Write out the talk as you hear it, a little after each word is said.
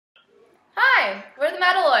Hi, we're the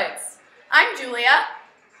Metalloids. I'm Julia.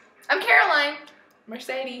 I'm Caroline.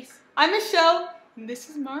 Mercedes. I'm Michelle, and this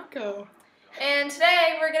is Marco. And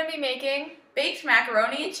today we're going to be making baked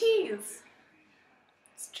macaroni and cheese.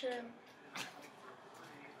 It's true.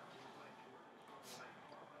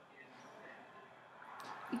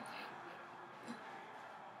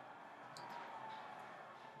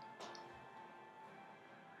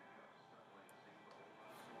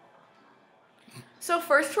 So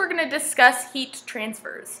first we're going to discuss heat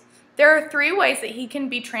transfers. There are three ways that heat can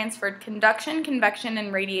be transferred: conduction, convection,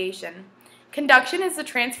 and radiation. Conduction is the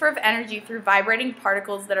transfer of energy through vibrating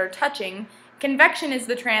particles that are touching. Convection is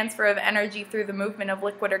the transfer of energy through the movement of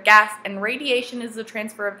liquid or gas, and radiation is the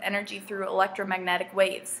transfer of energy through electromagnetic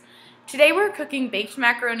waves. Today we're cooking baked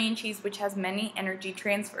macaroni and cheese, which has many energy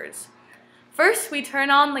transfers. First, we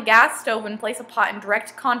turn on the gas stove and place a pot in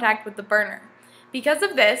direct contact with the burner. Because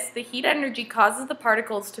of this, the heat energy causes the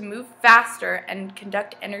particles to move faster and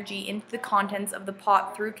conduct energy into the contents of the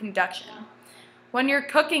pot through conduction. When you're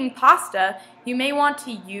cooking pasta, you may want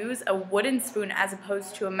to use a wooden spoon as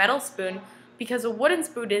opposed to a metal spoon, because a wooden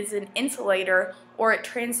spoon is an insulator, or it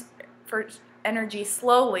transfers energy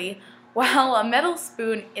slowly, while a metal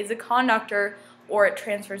spoon is a conductor, or it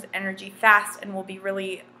transfers energy fast and will be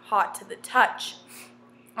really hot to the touch.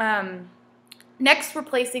 Next, we're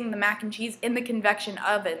placing the mac and cheese in the convection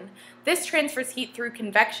oven. This transfers heat through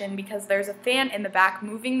convection because there's a fan in the back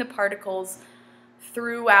moving the particles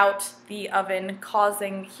throughout the oven,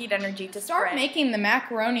 causing heat energy to Start making the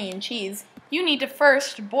macaroni and cheese. You need to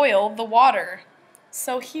first boil the water.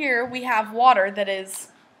 So here we have water that is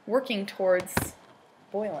working towards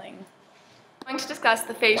boiling. I'm going to discuss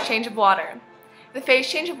the phase change of water. The phase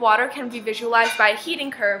change of water can be visualized by a heating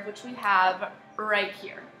curve, which we have right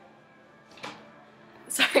here.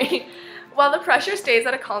 While the pressure stays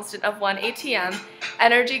at a constant of 1 atm,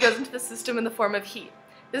 energy goes into the system in the form of heat.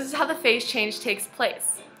 This is how the phase change takes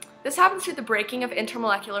place. This happens through the breaking of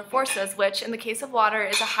intermolecular forces, which, in the case of water,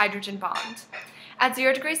 is a hydrogen bond. At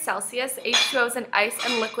 0 degrees Celsius, H2O is an ice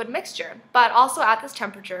and liquid mixture, but also at this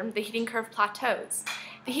temperature, the heating curve plateaus.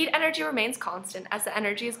 The heat energy remains constant as the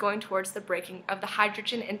energy is going towards the breaking of the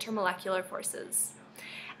hydrogen intermolecular forces.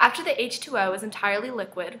 After the H2O is entirely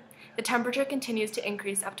liquid, the temperature continues to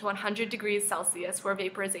increase up to 100 degrees Celsius, where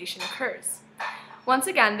vaporization occurs. Once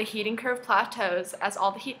again, the heating curve plateaus as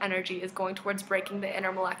all the heat energy is going towards breaking the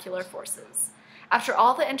intermolecular forces. After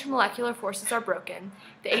all the intermolecular forces are broken,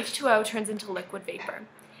 the H2O turns into liquid vapor,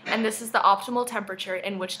 and this is the optimal temperature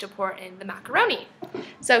in which to pour in the macaroni.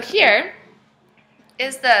 So here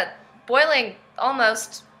is the boiling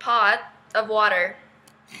almost pot of water.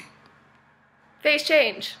 Phase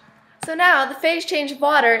change. So now the phase change of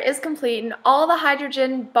water is complete and all the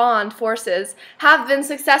hydrogen bond forces have been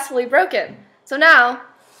successfully broken. So now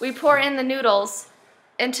we pour in the noodles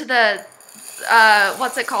into the,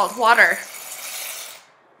 water.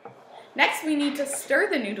 Next, we need to stir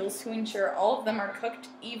the noodles to ensure all of them are cooked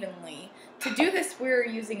evenly. To do this, we're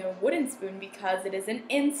using a wooden spoon because it is an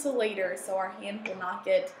insulator, so our hand will not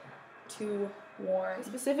get too warm. The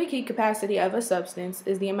specific heat capacity of a substance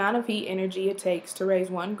is the amount of heat energy it takes to raise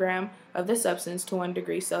 1 gram of the substance to 1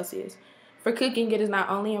 degree Celsius. For cooking, it is not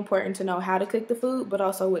only important to know how to cook the food, but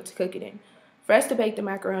also what to cook it in. For us to bake the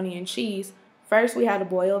macaroni and cheese, first we had to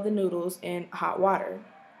boil the noodles in hot water.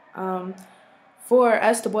 For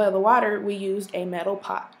us to boil the water, we used a metal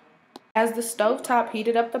pot. As the stovetop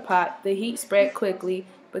heated up the pot, the heat spread quickly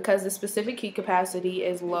because the specific heat capacity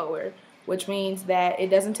is lower, which means that it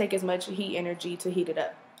doesn't take as much heat energy to heat it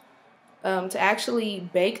up. To actually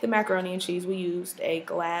bake the macaroni and cheese, we used a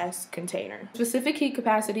glass container. The specific heat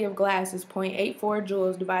capacity of glass is 0.84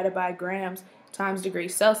 joules divided by grams times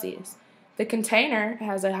degrees Celsius. The container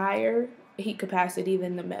has a higher heat capacity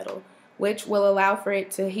than the metal, which will allow for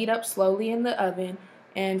it to heat up slowly in the oven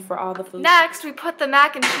and for all the food. Next, we put the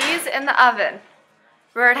mac and cheese in the oven,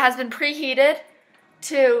 where it has been preheated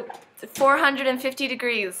to 450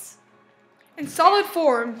 degrees. In solid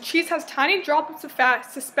form, cheese has tiny droplets of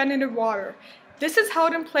fat suspended in water. This is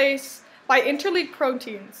held in place by interleaved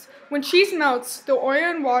proteins. When cheese melts, the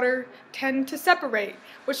oil and water tend to separate,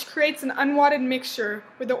 which creates an unwanted mixture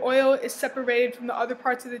where the oil is separated from the other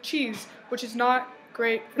parts of the cheese, which is not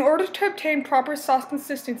great. In order to obtain proper sauce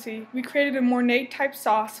consistency, we created a Mornay type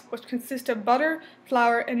sauce, which consists of butter,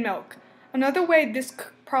 flour, and milk. Another way this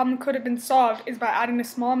problem could have been solved is by adding a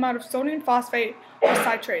small amount of sodium phosphate or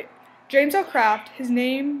citrate. James L. Kraft, his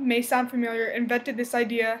name may sound familiar, invented this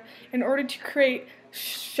idea in order to create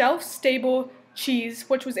shelf-stable cheese,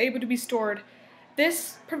 which was able to be stored.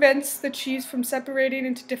 This prevents the cheese from separating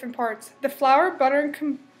into different parts. The flour, butter,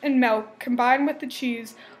 and and milk combine with the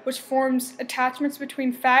cheese, which forms attachments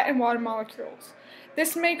between fat and water molecules.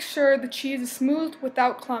 This makes sure the cheese is smooth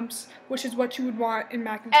without clumps, which is what you would want in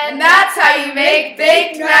mac and cheese. And that's how you make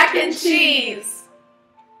baked mac and cheese.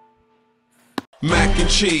 Mac and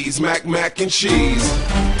cheese, mac and cheese.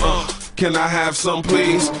 Can I have some,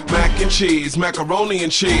 please? Mac and cheese, macaroni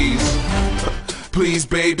and cheese. Please,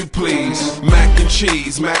 baby, please. Mac and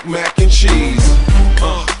cheese, mac and cheese.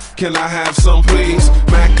 Can I have some, please?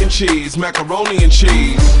 Mac and cheese, macaroni and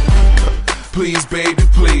cheese. Please, baby,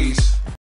 please.